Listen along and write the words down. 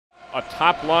A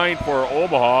top line for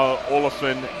Omaha,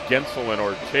 Olafson, Gensel, and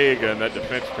Ortega, and that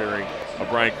defense pairing of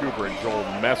Brian Cooper and Joel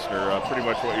Messner. Pretty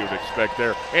much what you would expect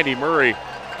there. Andy Murray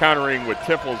countering with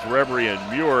Tiffels, Reverie, and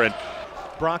Muir. And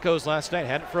Broncos last night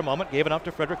had it for a moment, gave it up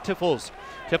to Frederick Tiffels.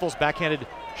 Tiffels backhanded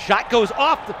shot goes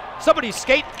off somebody's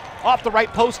skate, off the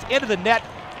right post, into the net,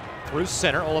 through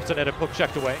center. Olafson had a puck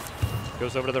checked away.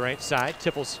 Goes over to the right side.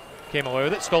 Tiffels came away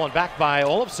with it, stolen back by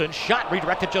Olafson. Shot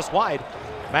redirected just wide.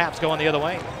 Mavs going the other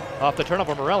way. Off the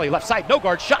turnover, Morelli, left side, no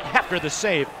guard, shot after the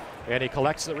save. And he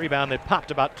collects the rebound that popped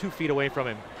about 2 feet away from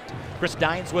him. Chris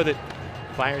Dines with it,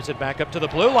 fires it back up to the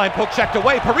blue line, poke checked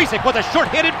away. Parizek with a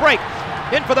short-handed break.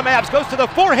 In for the Mavs, goes to the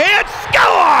forehand,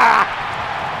 score!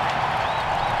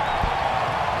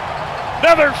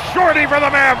 Another shorty for the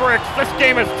Mavericks. This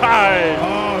game is tied.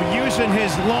 Oh, using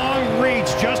his long reach,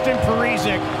 Justin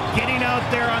Parizek getting out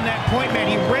there on that point man.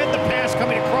 He read the pass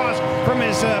coming across from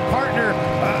his partner.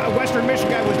 Western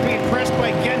Michigan guy was being pressed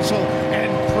by Gensel, and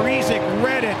Parizek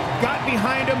read it, got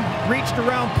behind him, reached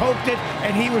around, poked it,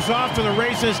 and he was off to the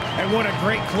races. And what a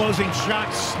great closing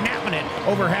shot, snapping it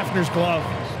over Hefner's glove.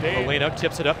 Molino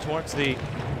tips it up towards the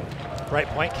right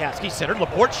point. Kasky centered,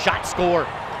 Laporte shot, score.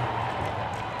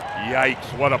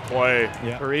 Yikes, what a play.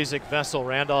 Yeah. Parizek, Vessel,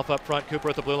 Randolph up front,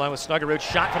 Cooper at the blue line with Snuggerud,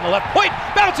 shot from the left point,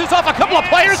 bounces off a couple of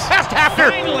players, past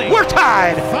Hafner. Finally, we're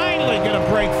tied. Finally gonna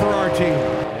break for our team.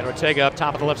 And Ortega up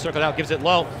top of the left circle now, gives it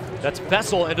low. That's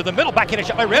Vessel into the middle, backhanded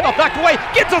shot by Randolph, knocked away.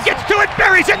 Gensel gets to it,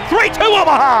 buries it, 3-2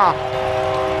 Omaha.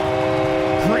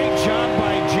 Great job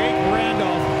by Jake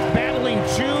Randolph, battling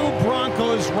 2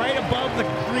 Broncos right above the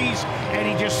crease, and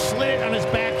he just slid it on his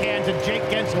backhand to Jake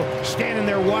Gensel, standing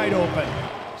there wide open.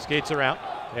 Skates around,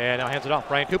 and now hands it off.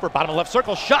 Brian Cooper, bottom of left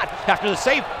circle, shot after the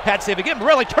save. Pad save again,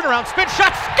 Morelli, turnaround, spin,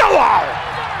 shot, score!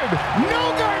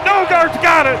 Nogard's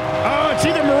got it. Oh, it's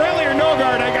either Morelli or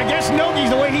Nogard. I guess Nogi's,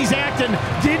 the way he's acting,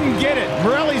 didn't get it.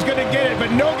 Morelli's going to get it,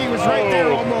 but Nogi was right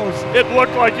there almost. It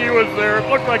looked like he was there. It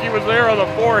looked like he was there on the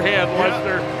forehand,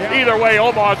 Lester. Yeah. Either way,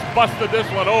 Omaha's busted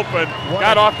this one open.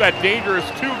 Got off that dangerous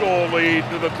 2-goal lead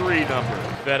to the 3 number.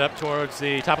 Fed up towards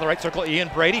the top of the right circle, Ian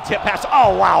Brady, tip pass.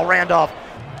 Oh, wow, Randolph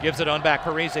gives it on back.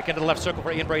 Parizek into the left circle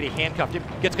for Ian Brady, handcuffed him,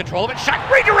 gets control of it,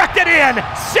 shot redirected in,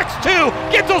 6-2.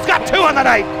 Gensel's got 2 on the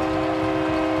night.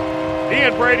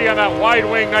 Ian Brady on that wide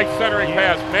wing, nice centering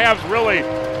pass. Mavs really,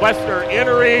 Lester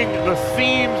entering the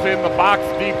seams in the box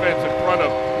defense in front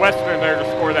of Western there to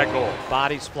score that goal.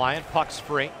 Bodies flying, pucks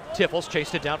free. Tiffels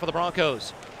chased it down for the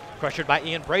Broncos. Pressured by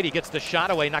Ian Brady, gets the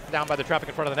shot away, knocked down by the traffic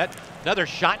in front of the net. Another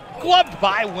shot, gloved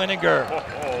by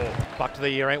Winninger. Puck to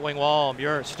the right wing wall.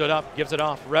 Muir stood up, gives it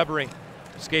off. Reverie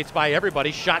skates by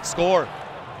everybody, shot, score.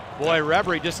 Boy,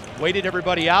 Reverie just waited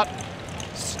everybody out,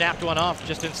 snapped one off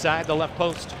just inside the left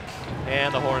post.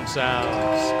 And the horn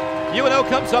sounds. UNO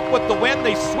comes up with the win.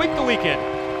 They sweep the weekend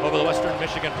over the Western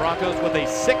Michigan Broncos with a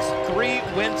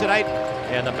 6-3 win tonight.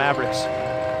 And the Mavericks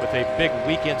with a big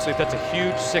weekend sweep. That's a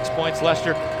huge 6 points,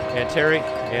 Lester and Terry.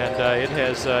 And it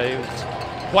was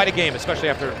quite a game, especially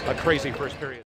after a crazy first period.